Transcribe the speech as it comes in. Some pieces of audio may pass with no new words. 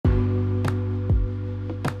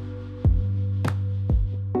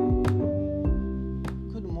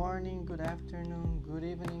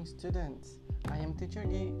morning, students. I am Teacher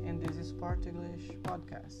Gui and this is Portuguese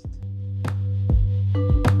podcast.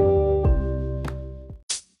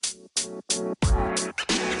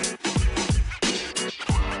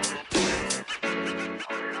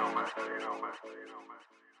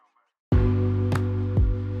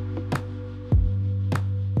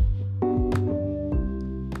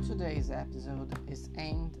 Today's episode is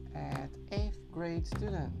aimed at 8th grade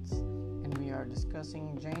students, and we are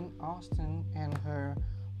discussing Jane Austen and her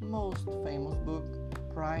most famous book,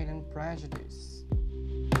 Pride and Prejudice.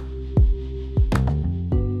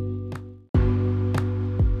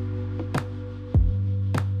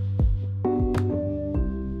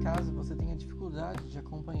 Caso você tenha dificuldade de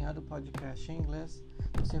acompanhar o podcast em inglês,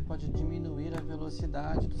 você pode diminuir a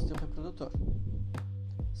velocidade do seu reprodutor.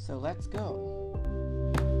 So let's go!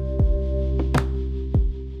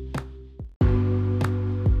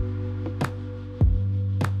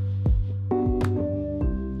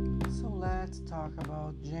 Talk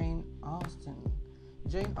about Jane Austen.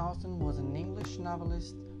 Jane Austen was an English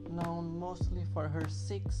novelist known mostly for her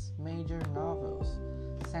 6 major novels: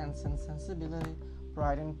 Sense and Sensibility,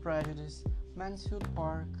 Pride and Prejudice, Mansfield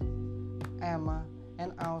Park, Emma,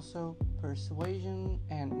 and also Persuasion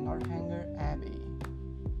and Northanger Abbey.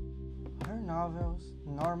 Her novels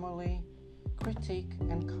normally critique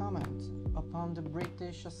and comment upon the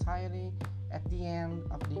British society at the end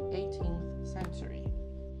of the 18th century.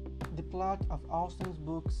 The plot of Austen's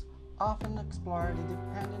books often explore the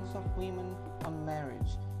dependence of women on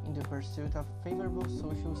marriage in the pursuit of favorable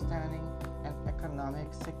social standing and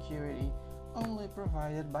economic security only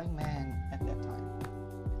provided by men at that time.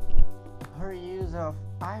 Her use of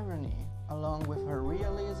irony, along with her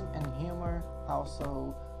realism and humor,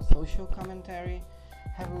 also social commentary,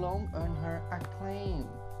 have long earned her acclaim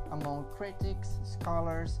among critics,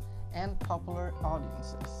 scholars, and popular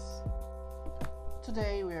audiences.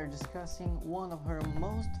 Today we are discussing one of her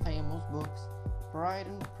most famous books, Pride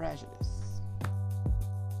and Prejudice.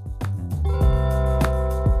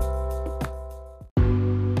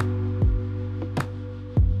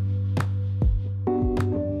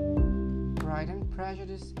 Pride and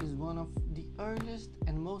Prejudice is one of the earliest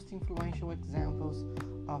and most influential examples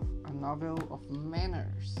of a novel of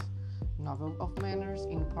manners. Novel of manners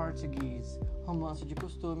in Portuguese, romance de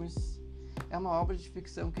costumes. É uma obra de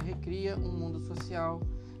ficção que recria um mundo social,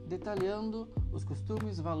 detalhando os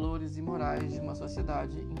costumes, valores e morais de uma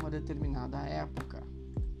sociedade em uma determinada época.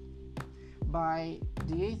 By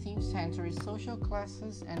the 18th century, social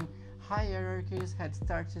classes and hierarchies had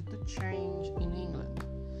started to change in England,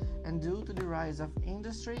 and due to the rise of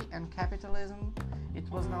industry and capitalism, it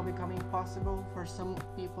was now becoming possible for some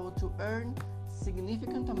people to earn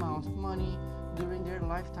significant amounts of money during their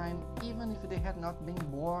lifetime, even if they had not been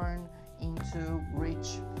born into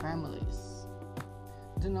rich families.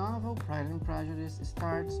 The novel Pride and Prejudice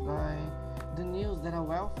starts by the news that a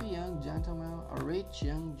wealthy young gentleman, a rich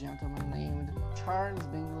young gentleman named Charles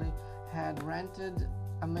Bingley, had rented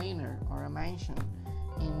a manor or a mansion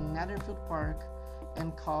in Netherfield Park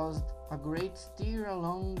and caused a great stir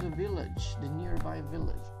along the village, the nearby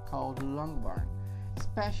village called Longbourn,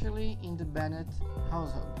 especially in the Bennet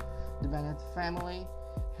household. The Bennet family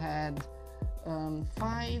had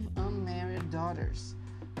 5 unmarried daughters,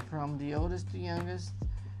 from the oldest to youngest.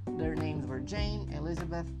 Their names were Jane,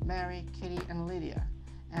 Elizabeth, Mary, Kitty, and Lydia,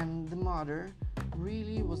 and the mother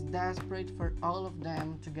really was desperate for all of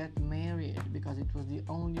them to get married because it was the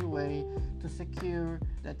only way to secure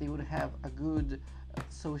that they would have a good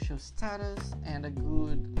social status and a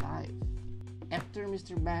good life. After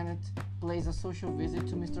Mr. Bennet pays a social visit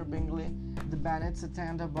to Mr. Bingley, the Bennets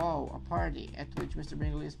attend a ball, a party, at which Mr.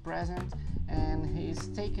 Bingley is present, and he is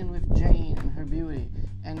taken with Jane and her beauty,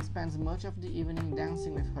 and spends much of the evening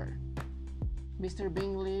dancing with her. Mr.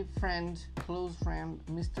 Bingley's close friend,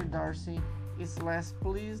 Mr. Darcy, is less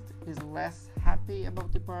pleased, is less happy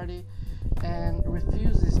about the party, and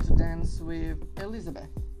refuses to dance with Elizabeth.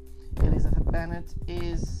 Elizabeth Bennet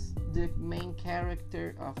is the main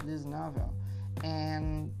character of this novel,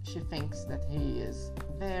 and she thinks that he is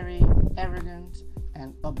very arrogant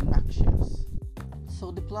and obnoxious. So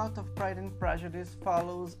the plot of Pride and Prejudice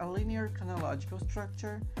follows a linear chronological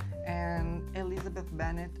structure, and Elizabeth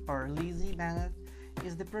Bennet, or Lizzie Bennet,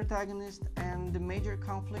 is the protagonist, and the major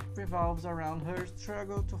conflict revolves around her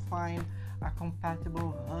struggle to find a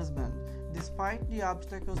compatible husband, despite the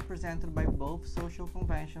obstacles presented by both social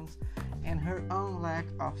conventions and her own lack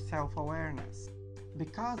of self-awareness.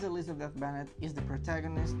 Because Elizabeth Bennet is the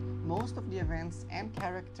protagonist, most of the events and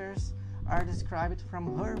characters are described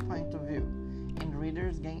from her point of view, and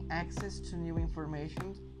readers gain access to new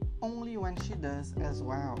information only when she does as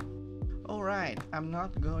well. Alright, I'm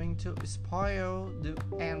not going to spoil the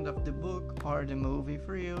end of the book or the movie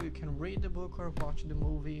for you. You can read the book or watch the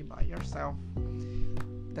movie by yourself.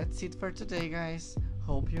 That's it for today, guys.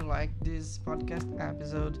 Hope you liked this podcast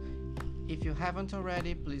episode. If you haven't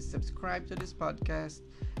already, please subscribe to this podcast.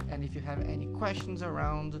 And if you have any questions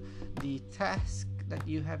around the task that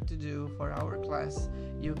you have to do for our class,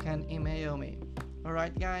 you can email me.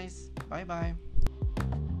 Alright, guys. Bye bye.